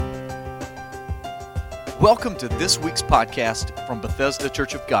Welcome to this week's podcast from Bethesda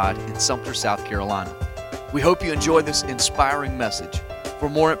Church of God in Sumter, South Carolina. We hope you enjoy this inspiring message. For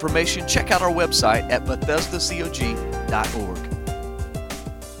more information, check out our website at BethesdaCog.org.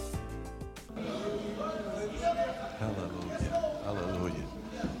 Hallelujah. Hallelujah.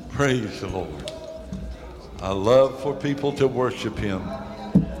 Praise the Lord. I love for people to worship Him.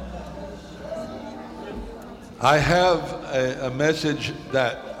 I have a message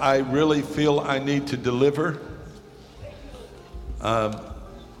that I really feel I need to deliver. I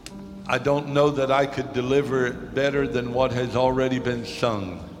don't know that I could deliver it better than what has already been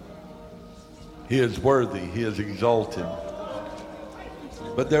sung. He is worthy. He is exalted.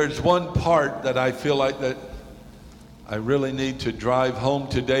 But there's one part that I feel like that I really need to drive home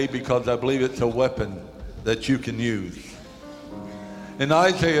today because I believe it's a weapon that you can use. In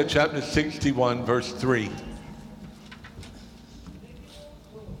Isaiah chapter 61, verse 3,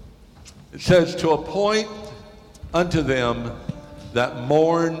 it says, to appoint unto them that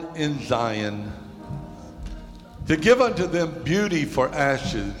mourn in Zion, to give unto them beauty for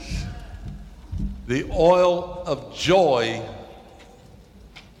ashes, the oil of joy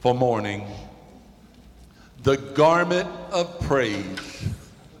for mourning, the garment of praise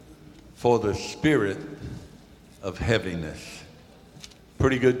for the spirit of heaviness.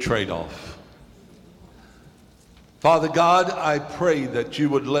 Pretty good trade-off. Father God, I pray that you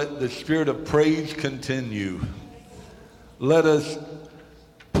would let the spirit of praise continue. Let us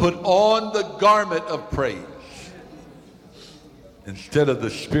put on the garment of praise instead of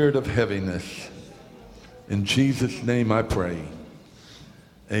the spirit of heaviness. In Jesus' name I pray.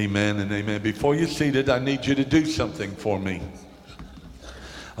 Amen and amen. Before you're seated, I need you to do something for me.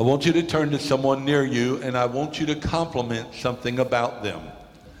 I want you to turn to someone near you and I want you to compliment something about them.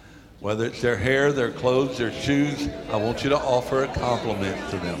 Whether it's their hair, their clothes, their shoes, I want you to offer a compliment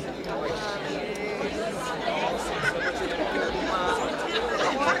to them.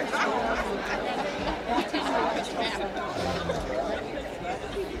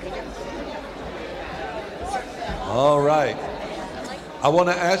 All right. I want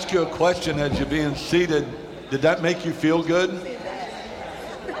to ask you a question as you're being seated. Did that make you feel good?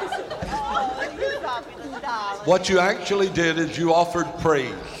 What you actually did is you offered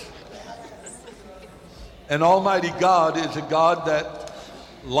praise. And Almighty God is a God that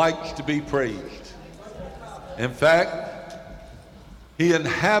likes to be praised. In fact, He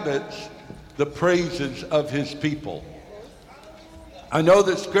inhabits the praises of His people. I know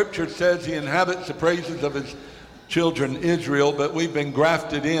that Scripture says He inhabits the praises of His children Israel, but we've been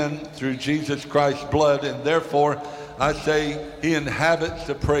grafted in through Jesus Christ's blood, and therefore I say He inhabits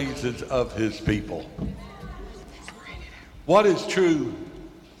the praises of His people. What is true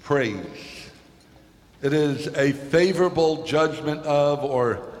praise? It is a favorable judgment of,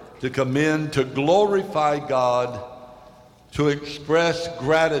 or to commend, to glorify God, to express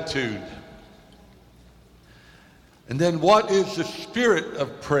gratitude. And then what is the spirit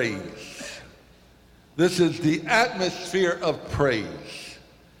of praise? This is the atmosphere of praise,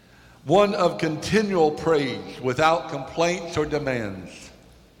 one of continual praise without complaints or demands.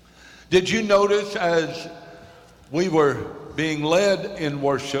 Did you notice as we were being led in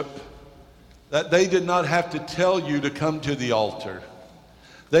worship that they did not have to tell you to come to the altar?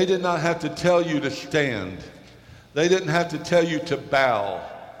 They did not have to tell you to stand. They didn't have to tell you to bow.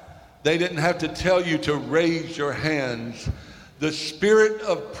 They didn't have to tell you to raise your hands. The spirit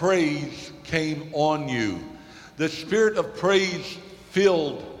of praise came on you. The spirit of praise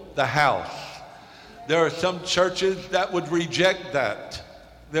filled the house. There are some churches that would reject that.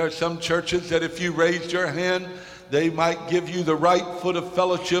 There are some churches that if you raised your hand, they might give you the right foot of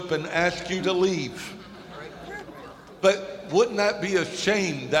fellowship and ask you to leave. But wouldn't that be a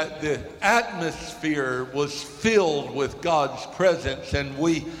shame that the atmosphere was filled with God's presence and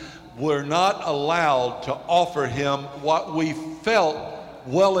we were not allowed to offer Him what we felt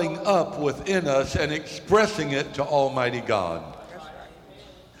welling up within us and expressing it to Almighty God?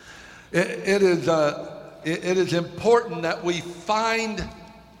 It is important that we find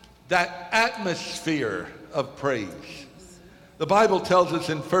that atmosphere of praise. The Bible tells us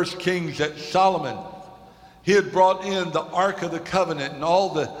in 1 Kings that Solomon, he had brought in the Ark of the Covenant and all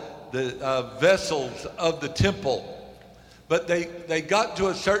the vessels of the temple. But they got to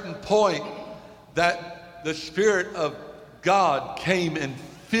a certain point that the Spirit of God came and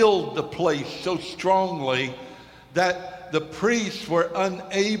filled the place so strongly that the priests were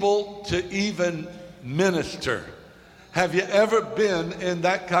unable to even minister. Have you ever been in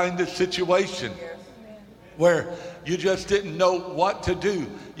that kind of situation where you just didn't know what to do?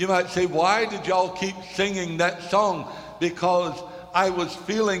 You might say, why did y'all keep singing that song? Because I was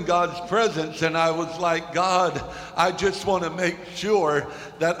feeling God's presence, and I was like, God, I just want to make sure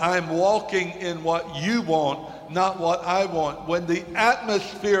that I'm walking in what you want, not what I want. When the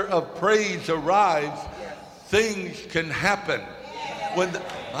atmosphere of praise arrives, things can happen.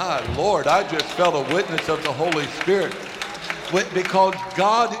 My Lord, I just felt a witness of the Holy Spirit. Because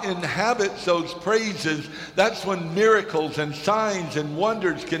God inhabits those praises, that's when miracles and signs and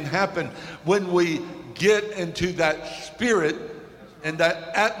wonders can happen, when we get into that spirit and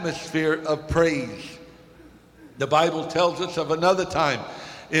that atmosphere of praise. The Bible tells us of another time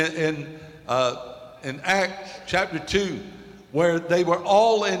in Acts chapter 2, where they were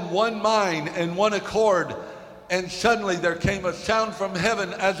all in one mind and one accord, and suddenly there came a sound from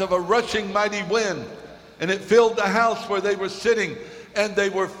heaven as of a rushing mighty wind, and it filled the house where they were sitting, and they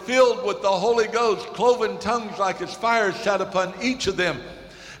were filled with the Holy Ghost. Cloven tongues like as fire sat upon each of them,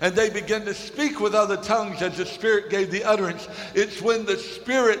 and they began to speak with other tongues as the Spirit gave the utterance. It's when the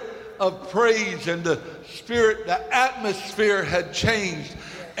spirit of praise and the atmosphere had changed,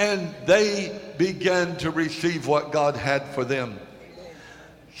 and they began to receive what God had for them.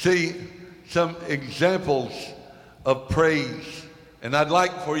 See, some examples of praise, and I'd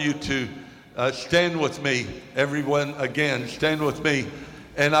like for you to stand with me, everyone. Again, stand with me,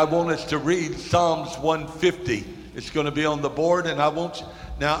 and I want us to read Psalms 150. It's going to be on the board, and I want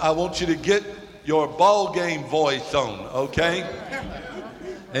you to get your ball game voice on, okay?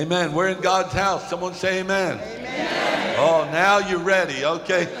 Amen. We're in God's house. Someone say amen. Amen. Oh, now you're ready.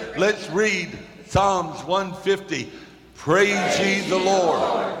 Okay, let's read Psalms 150. Praise ye the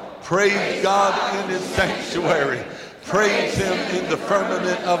Lord. Praise God in his sanctuary. Praise him in the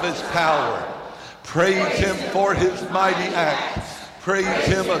firmament of his power. Praise him for his mighty acts. Praise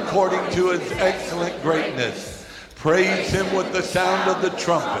him according to his excellent greatness. Praise him with the sound of the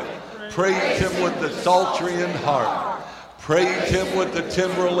trumpet. Praise him with the psaltery and harp. Praise him with the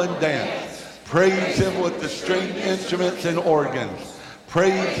timbrel and dance. Praise him with the stringed instruments and organs.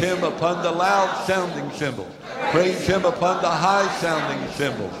 Praise him upon the loud sounding cymbals. Praise him upon the high sounding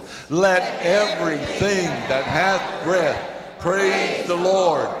cymbals. Let everything that hath breath praise the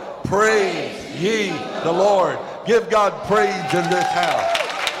Lord. Praise ye the Lord. Give God praise in this house.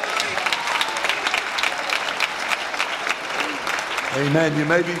 Amen. You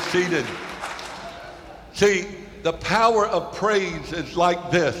may be seated. See, the power of praise is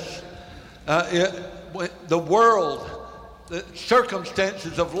like this. The world, the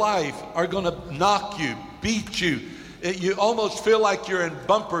circumstances of life are going to knock you, beat you. You almost feel like you're in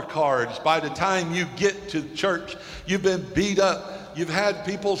bumper cars by the time you get to church. You've been beat up. You've had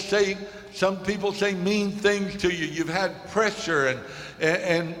some people say mean things to you. You've had pressure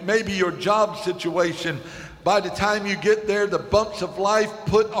and maybe your job situation. By the time you get there, the bumps of life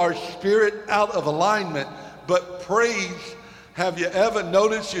put our spirit out of alignment. But praise, have you ever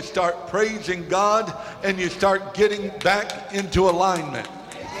noticed you start praising God and you start getting back into alignment?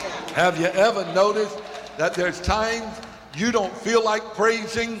 Have you ever noticed that there's times you don't feel like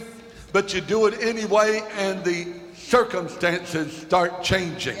praising, but you do it anyway and the circumstances start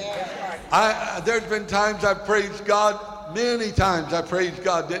changing? There's been times I've praised God, many times I praised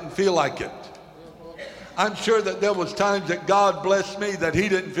God, didn't feel like it. I'm sure that there was times that God blessed me that he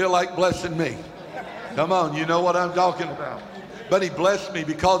didn't feel like blessing me. Come on, you know what I'm talking about. But he blessed me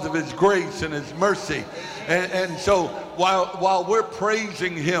because of his grace and his mercy. And so while we're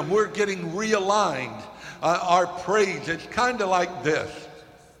praising him, we're getting realigned. Our praise, it's kind of like this.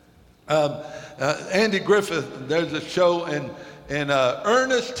 Andy Griffith, there's a show in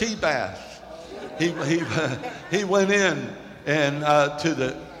Ernest T. Bass. He went in and to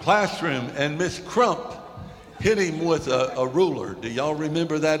the classroom, and Miss Crump hit him with a ruler. Do y'all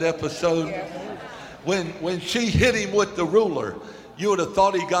remember that episode? When she hit him with the ruler, you would have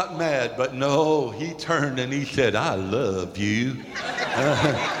thought he got mad, but no, he turned and he said, "I love you."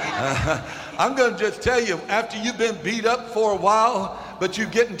 I'm going to just tell you, after you've been beat up for a while, but you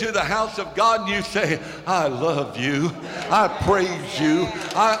get into the house of God and you say, "I love you, I praise you,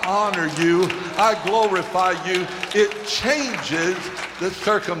 I honor you, I glorify you," it changes the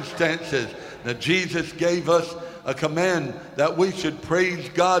circumstances. Now, Jesus gave us a command that we should praise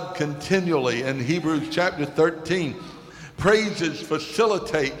God continually in Hebrews chapter 13. Praises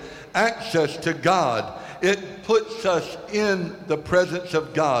facilitate access to God. It puts us in the presence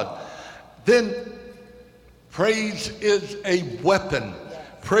of God. Then praise is a weapon.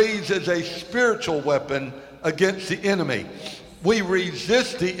 Praise is a spiritual weapon against the enemy. We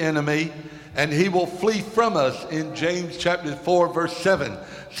resist the enemy and he will flee from us in James chapter 4 verse 7.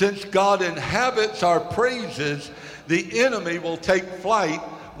 Since God inhabits our praises, the enemy will take flight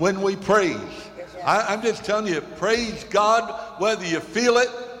when we praise. I'm just telling you, praise God whether you feel it.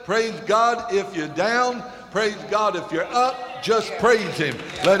 Praise God if you're down. Praise God if you're up. Just praise Him.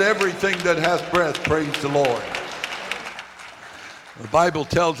 Let everything that has breath praise the Lord. The Bible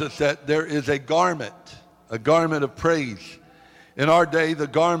tells us that there is a garment of praise. In our day, the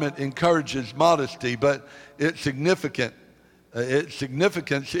garment encourages modesty, but its significance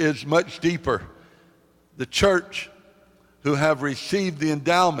is much deeper. The church who have received the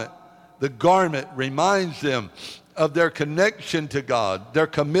endowment, the garment reminds them of their connection to God, their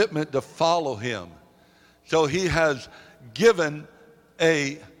commitment to follow Him. So He has given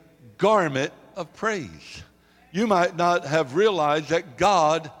a garment of praise. You might not have realized that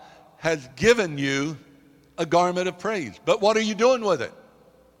God has given you a garment of praise. But what are you doing with it?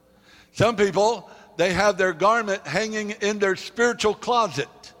 Some people, they have their garment hanging in their spiritual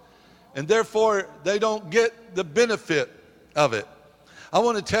closet, and therefore they don't get the benefit of it. I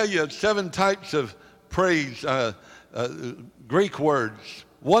want to tell you 7 types of praise, Greek words.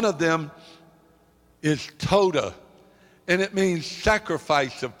 One of them is toda, and it means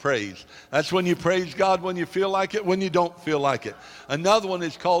sacrifice of praise. That's when you praise God when you feel like it, when you don't feel like it. Another one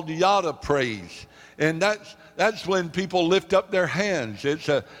is called yada praise, and that's when people lift up their hands. It's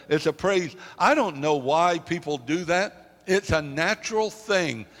a praise. I don't know why people do that. It's a natural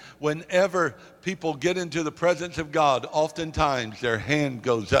thing. Whenever people get into the presence of God, oftentimes their hand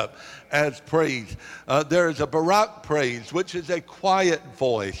goes up as praise. There is a barak praise, which is a quiet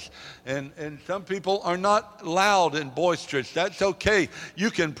voice. And some people are not loud and boisterous. That's okay. You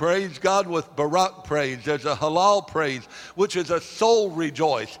can praise God with barak praise. There's a halal praise, which is a soul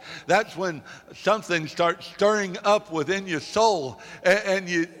rejoice. That's when something starts stirring up within your soul, and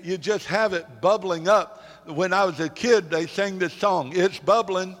you just have it bubbling up. When I was a kid, they sang this song, it's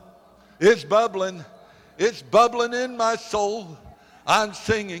bubbling, it's bubbling, it's bubbling in my soul. I'm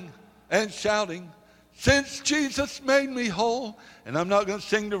singing and shouting, since Jesus made me whole. And I'm not going to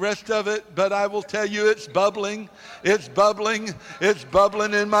sing the rest of it, but I will tell you it's bubbling, it's bubbling, it's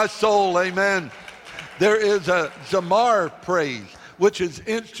bubbling in my soul. Amen. There is a zamar praise, which is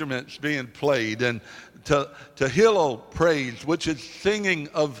instruments being played, and Tehillah praise, which is singing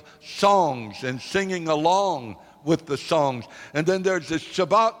of songs and singing along with the songs. And then there's the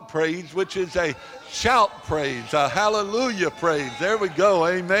Shabbat praise, which is a shout praise, a hallelujah praise. There we go,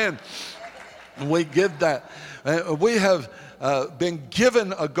 amen. And we give that. We have been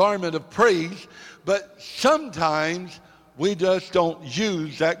given a garment of praise, but sometimes we just don't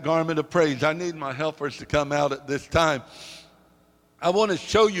use that garment of praise. I need my helpers to come out at this time. I want to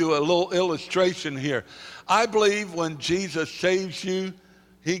show you a little illustration here. I believe when Jesus saves you,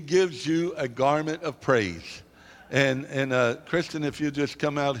 He gives you a garment of praise. And Kristen, if you just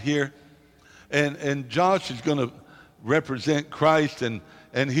come out here. And Josh is going to represent Christ, and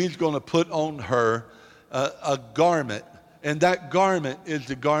he's going to put on her a garment. And that garment is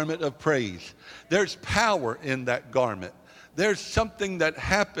the garment of praise. There's power in that garment. There's something that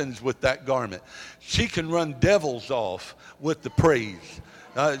happens with that garment. She can run devils off with the praise.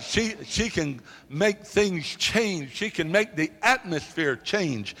 She can make things change. She can make the atmosphere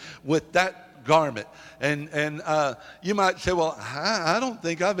change with that garment. And you might say, well, I don't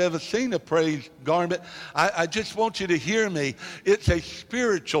think I've ever seen a praise garment. I just want you to hear me. It's a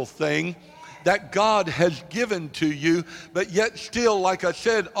spiritual thing that God has given to you, but yet still, like I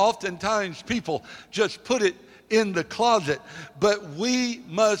said, oftentimes people just put it in the closet. But we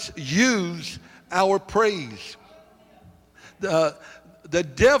must use our praise. The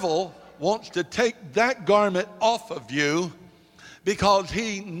devil wants to take that garment off of you because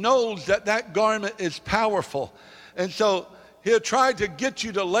he knows that that garment is powerful. And so he'll try to get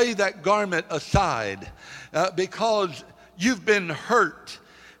you to lay that garment aside because you've been hurt.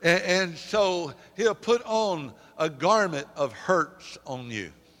 And so he'll put on a garment of hurts on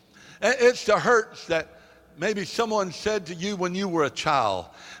you. It's the hurts that maybe someone said to you when you were a child.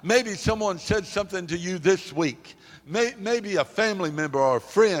 Maybe someone said something to you this week. Maybe a family member or a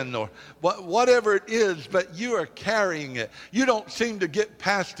friend or whatever it is, but you are carrying it. You don't seem to get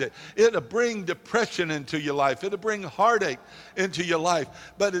past it. It'll bring depression into your life. It'll bring heartache into your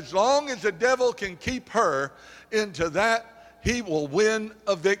life. But as long as the devil can keep her into that, he will win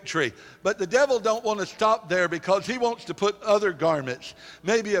a victory. But the devil don't want to stop there because he wants to put other garments,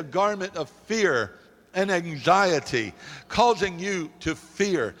 maybe a garment of fear and anxiety, causing you to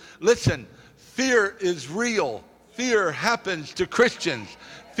fear. Listen, fear is real. Fear happens to Christians.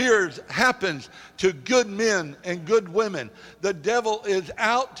 fears happens to good men and good women. The devil is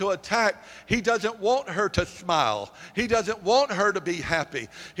out to attack. He doesn't want her to smile. He doesn't want her to be happy.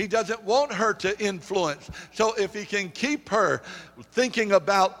 He doesn't want her to influence. So if he can keep her thinking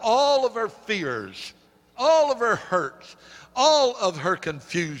about all of her fears, all of her hurts, all of her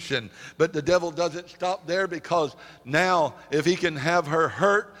confusion. But the devil doesn't stop there, because now if he can have her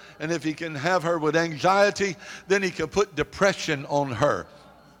hurt and if he can have her with anxiety, then he can put depression on her.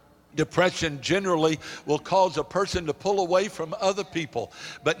 Depression generally will cause a person to pull away from other people.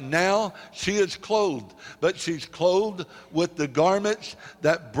 But now she is clothed, but she's clothed with the garments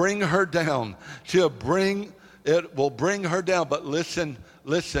that bring her down. It will bring her down. But listen,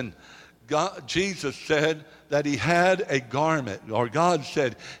 Jesus said that he had a garment, or God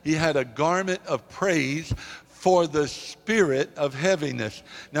said he had a garment of praise for the spirit of heaviness.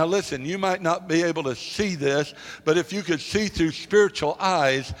 Now listen, you might not be able to see this, but if you could see through spiritual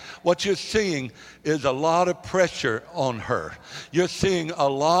eyes, what you're seeing is a lot of pressure on her. You're seeing a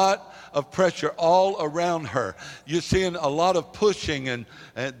lot of pressure all around her. You're seeing a lot of pushing, and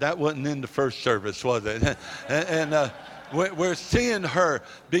that wasn't in the first service, was it? We're seeing her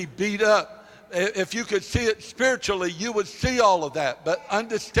be beat up. If you could see it spiritually, you would see all of that. But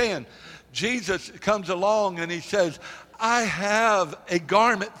understand, Jesus comes along and he says, I have a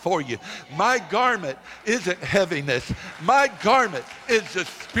garment for you. My garment isn't heaviness. My garment is the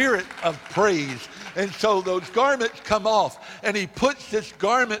spirit of praise. And so those garments come off, and he puts this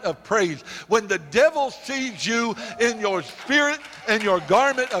garment of praise. When the devil sees you in your spirit and your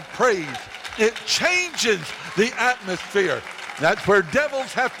garment of praise, it changes the atmosphere. That's where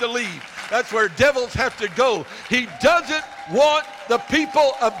devils have to leave. That's where devils have to go. He doesn't want the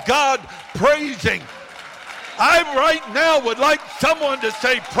people of God praising. I right now would like someone to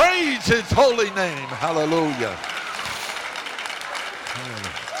say, praise his holy name. Hallelujah.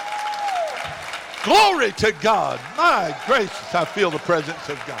 Glory to God. My gracious, I feel the presence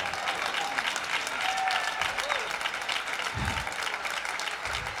of God.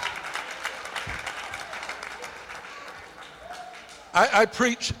 I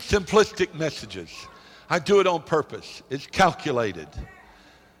preach simplistic messages. I do it on purpose. It's calculated.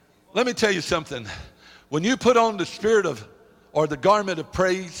 Let me tell you something. When you put on the spirit of, or the garment of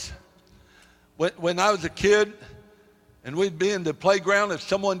praise, when I was a kid and we'd be in the playground, if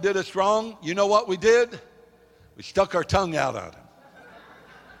someone did us wrong, you know what we did? We stuck our tongue out at them.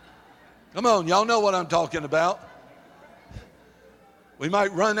 Come on, y'all know what I'm talking about. We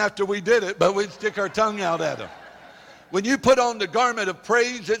might run after we did it, but we'd stick our tongue out at them. When you put on the garment of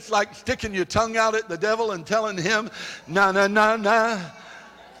praise, it's like sticking your tongue out at the devil and telling him, na, na, na, na,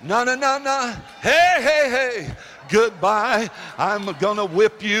 na, na, na, na, hey, hey, hey, goodbye. I'm going to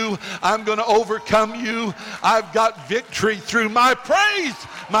whip you. I'm going to overcome you. I've got victory through my praise.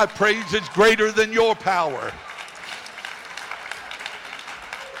 My praise is greater than your power.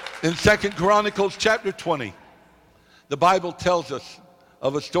 In 2 Chronicles chapter 20, the Bible tells us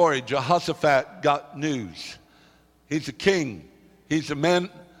of a story. Jehoshaphat got news. He's a king. He's a man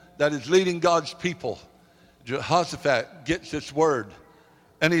that is leading God's people. Jehoshaphat gets this word.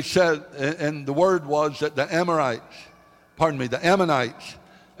 And he said, and the word was that the Ammonites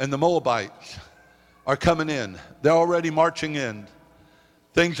and the Moabites are coming in. They're already marching in.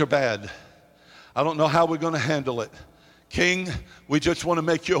 Things are bad. I don't know how we're going to handle it. King, we just want to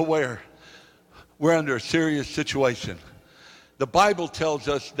make you aware. We're under a serious situation. The Bible tells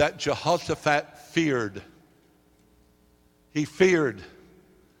us that Jehoshaphat feared. He feared.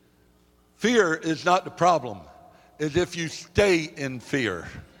 Fear is not the problem. It's if you stay in fear.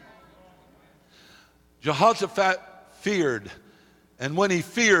 Jehoshaphat feared. And when he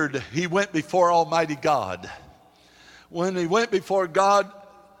feared, he went before Almighty God. When he went before God,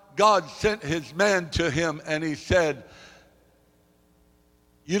 God sent his man to him and he said,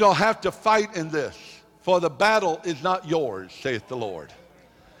 you don't have to fight in this, for the battle is not yours, saith the Lord.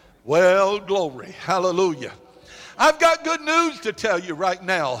 Well, glory. Hallelujah. I've got good news to tell you right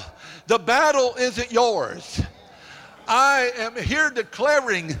now. The battle isn't yours. I am here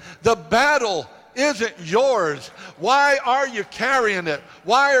declaring the battle isn't yours. Why are you carrying it?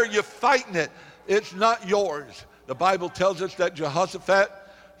 Why are you fighting it? It's not yours. The Bible tells us that Jehoshaphat,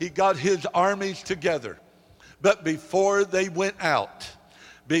 he got his armies together. But before they went out,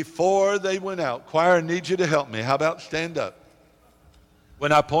 choir, I need you to help me. How about stand up?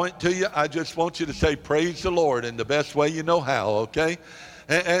 When I point to you, I just want you to say, praise the Lord, in the best way you know how, okay?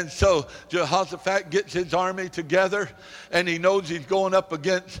 And so Jehoshaphat gets his army together, and he knows he's going up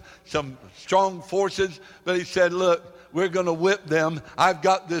against some strong forces, but he said, look, we're going to whip them. I've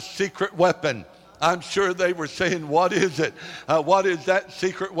got this secret weapon. I'm sure they were saying, what is it? What is that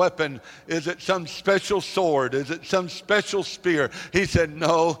secret weapon? Is it some special sword? Is it some special spear? He said,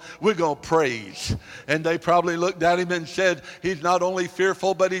 no, we're going to praise. And they probably looked at him and said, he's not only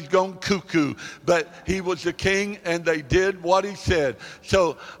fearful, but he's gone cuckoo. But he was the king, and they did what he said.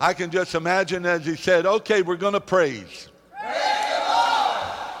 So I can just imagine as he said, okay, we're going to praise.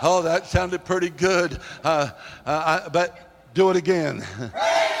 Oh, that sounded pretty good. But do it again.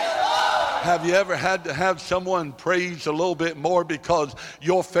 Have you ever had to have someone praise a little bit more because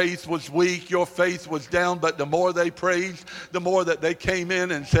your faith was weak, your faith was down, but the more they praised, the more that they came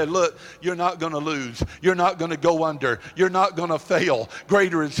in and said, look, you're not going to lose. You're not going to go under. You're not going to fail.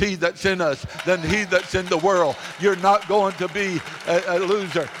 Greater is he that's in us than he that's in the world. You're not going to be a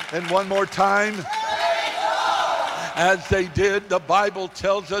loser. And one more time. As they did, the Bible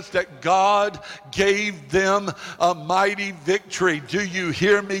tells us that God gave them a mighty victory. Do you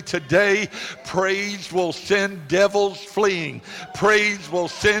hear me today? Praise will send devils fleeing. Praise will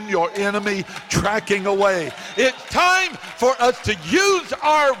send your enemy tracking away. It's time for us to use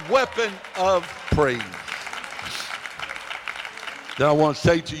our weapon of praise. Then I want to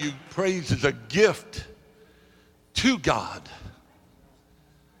say to you, praise is a gift to God.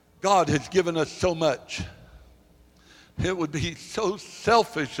 God has given us so much. It would be so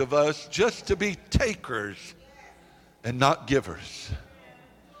selfish of us just to be takers and not givers.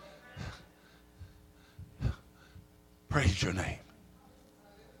 Praise your name.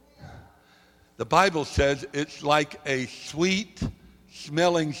 The Bible says it's like a sweet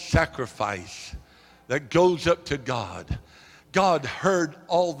smelling sacrifice that goes up to God. God heard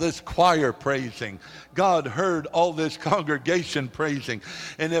all this choir praising. God heard all this congregation praising.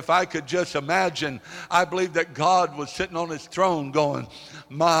 And if I could just imagine, I believe that God was sitting on his throne going,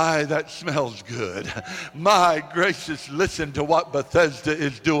 my, that smells good. My gracious, listen to what Bethesda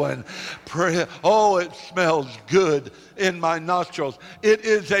is doing. Oh, it smells good in my nostrils. It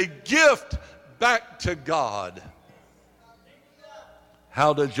is a gift back to God.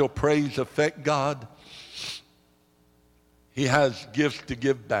 How does your praise affect God? He has gifts to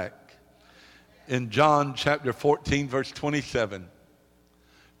give back. In John chapter 14, verse 27,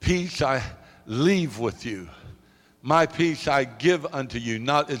 peace I leave with you. My peace I give unto you,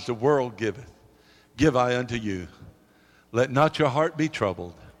 not as the world giveth, give I unto you. Let not your heart be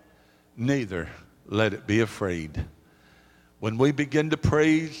troubled, neither let it be afraid. When we begin to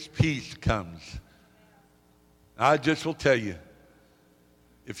praise, peace comes. I just will tell you,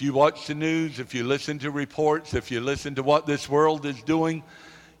 if you watch the news, if you listen to reports, if you listen to what this world is doing,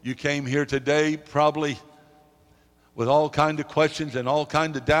 you came here today probably with all kinds of questions and all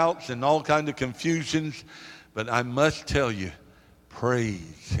kinds of doubts and all kinds of confusions. But I must tell you,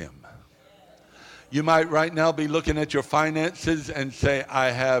 praise him. You might right now be looking at your finances and say,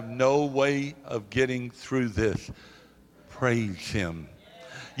 I have no way of getting through this. Praise him.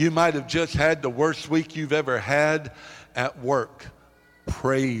 You might have just had the worst week you've ever had at work.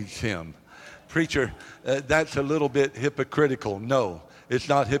 Praise him. Preacher, that's a little bit hypocritical. No, it's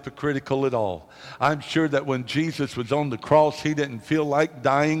not hypocritical at all. I'm sure that when Jesus was on the cross, he didn't feel like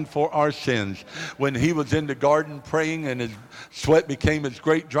dying for our sins. When he was in the garden praying and his sweat became as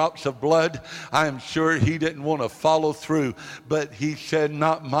great drops of blood, I am sure he didn't want to follow through. But he said,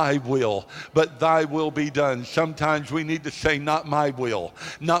 not my will, but thy will be done. Sometimes we need to say, not my will,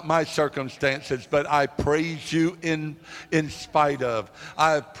 not my circumstances, but I praise you in spite of.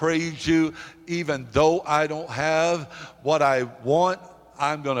 I praise you even though I don't have what I want.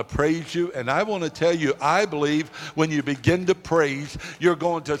 I'm going to praise you. And I want to tell you, I believe when you begin to praise, you're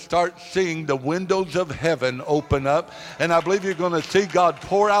going to start seeing the windows of heaven open up. And I believe you're going to see God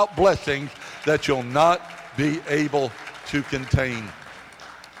pour out blessings that you'll not be able to contain.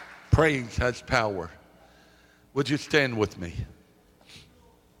 Praise has power. Would you stand with me?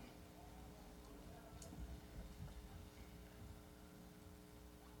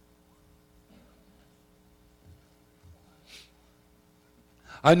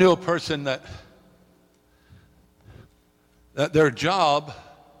 I knew a person that their job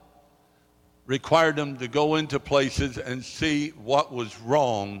required them to go into places and see what was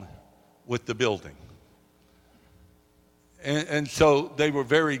wrong with the building. And so they were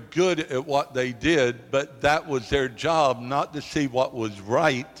very good at what they did, but that was their job, not to see what was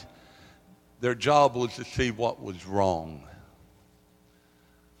right. Their job was to see what was wrong.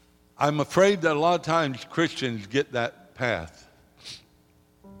 I'm afraid that a lot of times Christians get that path,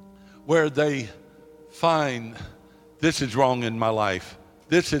 where they find this is wrong in my life.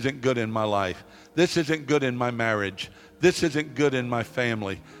 This isn't good in my life. This isn't good in my marriage. This isn't good in my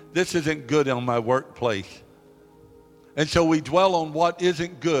family. This isn't good in my workplace. And so we dwell on what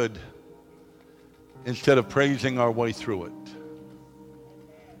isn't good instead of praising our way through it.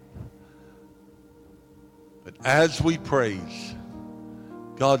 But as we praise,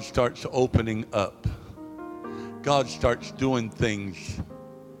 God starts opening up. God starts doing things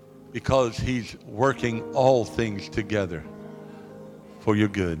because He's working all things together for your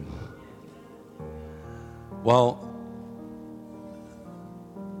good. While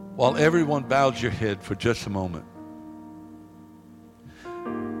everyone bows your head for just a moment.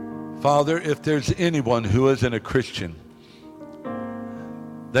 Father, if there's anyone who isn't a Christian,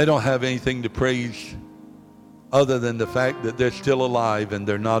 they don't have anything to praise other than the fact that they're still alive and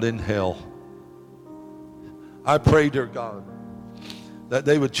they're not in hell. I pray, dear God, that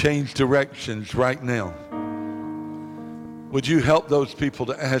they would change directions right now. Would you help those people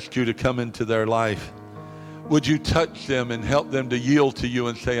to ask you to come into their life? Would you touch them and help them to yield to you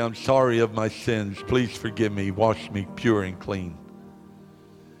and say, I'm sorry of my sins. Please forgive me. Wash me pure and clean.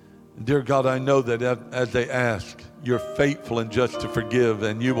 Dear God, I know that as they ask, you're faithful and just to forgive,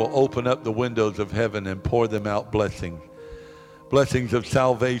 and you will open up the windows of heaven and pour them out blessings. Blessings of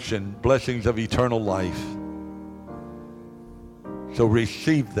salvation, blessings of eternal life. So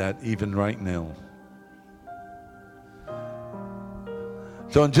receive that even right now.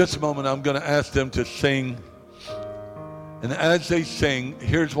 So in just a moment, I'm going to ask them to sing. And as they sing,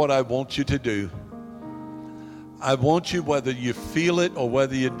 here's what I want you to do. I want you, whether you feel it or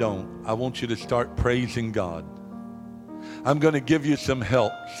whether you don't, I want you to start praising God. I'm going to give you some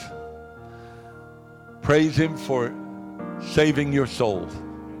helps. Praise Him for saving your soul.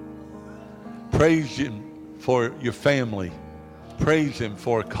 Praise Him for your family. Praise Him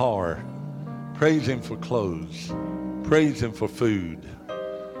for a car. Praise Him for clothes. Praise Him for food.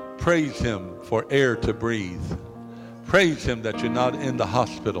 Praise Him for air to breathe. Praise Him that you're not in the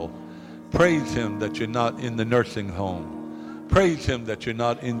hospital. Praise Him that you're not in the nursing home. Praise Him that you're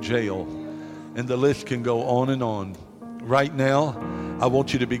not in jail. And the list can go on and on. Right now, I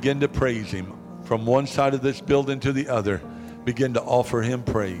want you to begin to praise Him. From one side of this building to the other, begin to offer Him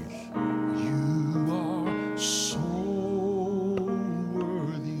praise. You are so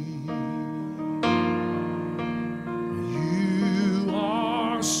worthy. You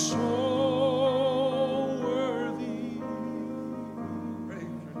are so worthy.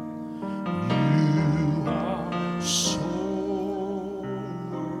 You are so worthy.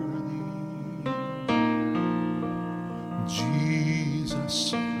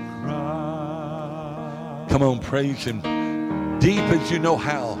 Jesus Christ. Come on, praise Him deep as you know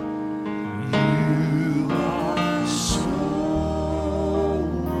how. You are so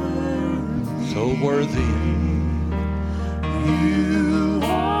worthy. So worthy. You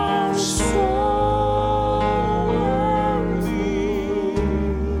are so worthy.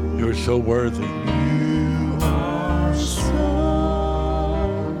 You're so worthy. You are so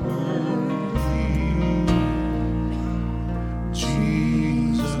worthy.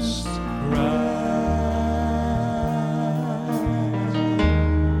 Jesus Christ.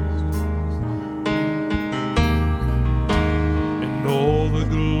 And all the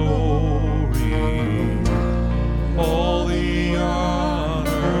glory, all the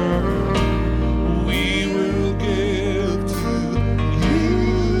honor, we will give to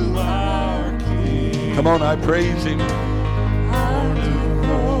you, our King. Come on, I praise Him. Our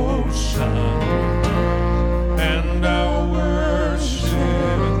devotion and our worship,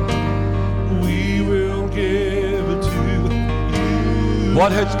 we will give to you.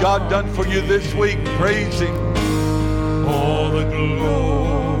 What has God done for you this week? Praise Him. All the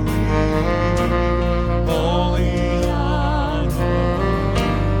glory, all the honor,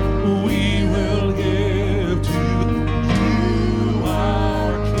 we will give to you,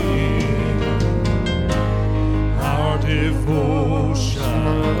 our King. Our devotion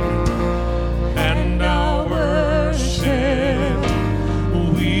and our worship,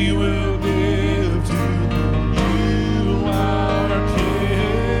 we will give to you, our King.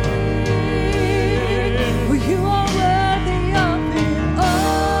 You are worthy of it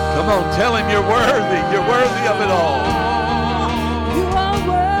all. Come on, tell Him you're worthy. You're worthy of it all. You are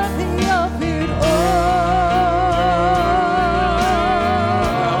worthy of it all.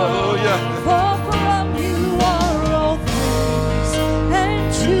 Hallelujah. For from you are all things, and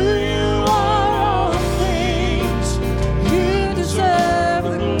to you are all things. You deserve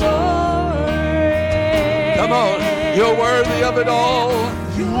the glory. Come on, you're worthy of it all.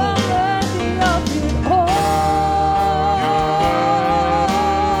 You are worthy of it all.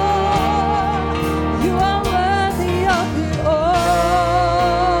 You are worthy of it all.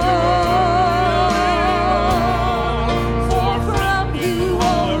 For from you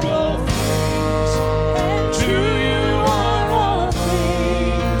are all things, and to you are all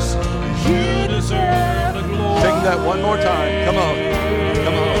things. You deserve on, one more time. Come on.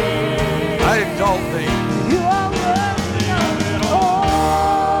 Come on. I exalt thee. You are worthy of it all.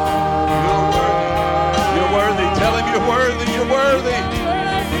 You're worthy. Tell him you're worthy. You're worthy.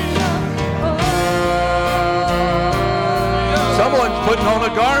 Someone's putting on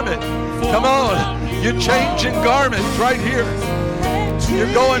a garment. Come on. You're changing garments right here.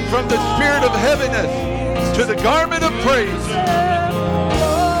 You're going from the spirit of heaviness to the garment of praise.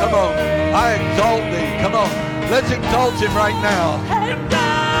 Come on. I exalt thee. Come on. Let's exalt him right now. And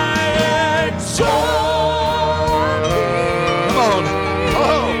I exalt thee. Come on.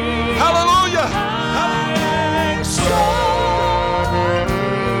 Oh, hallelujah. I exalt thee.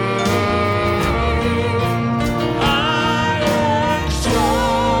 I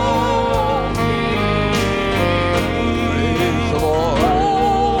exalt thee. Praise the Lord.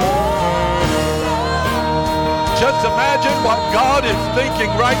 Just imagine what God is thinking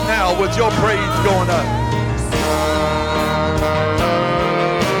right now with your praise going up.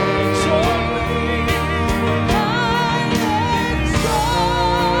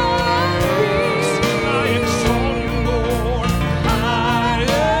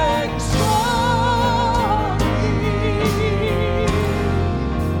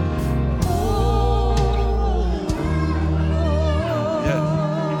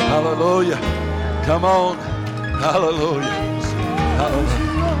 Hallelujah. Come on. Hallelujah.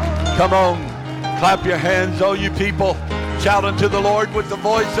 Hallelujah. Come on. Clap your hands, all you people. Shout unto the Lord with the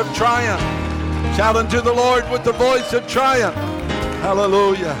voice of triumph. Shout unto the Lord with the voice of triumph.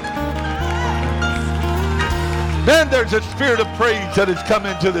 Hallelujah. Man, there's a spirit of praise that has come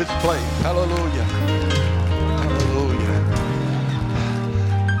into this place. Hallelujah. Hallelujah.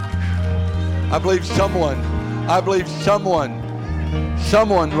 I believe someone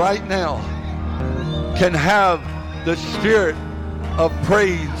right now can have the spirit of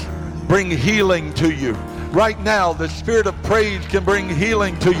praise bring healing to you. Right now, the spirit of praise can bring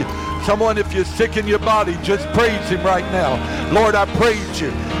healing to you. Someone, if you're sick in your body, just praise him right now. Lord, I praise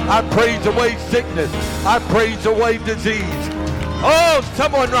you. I praise away sickness. I praise away disease. Oh,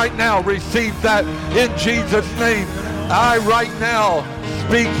 someone right now receive that in Jesus' name. I right now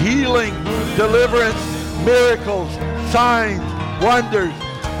speak healing, deliverance, miracles, signs, wonders,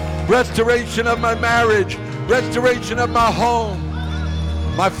 restoration of my marriage, restoration of my home,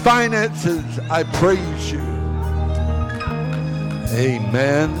 my finances. I praise you.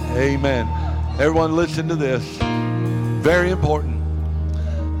 Amen. Amen. Everyone listen to this. Very important.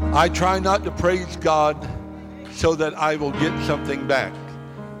 I try not to praise God so that I will get something back.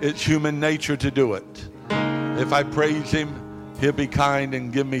 It's human nature to do it. If I praise him, he'll be kind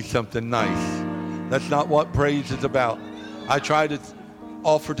and give me something nice. That's not what praise is about. I try to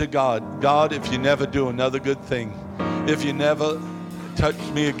offer to God, God, if you never do another good thing, if you never touch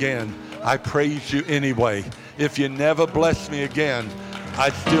me again, I praise you anyway. If you never bless me again, I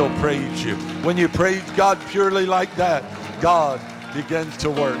still praise you. When you praise God purely like that, God begins to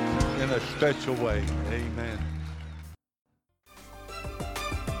work in a special way. Amen.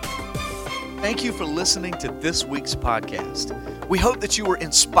 Thank you for listening to this week's podcast. We hope that you were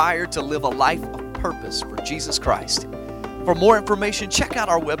inspired to live a life of purpose for Jesus Christ. For more information, check out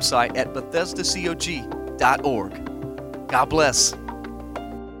our website at BethesdaCog.org. God bless.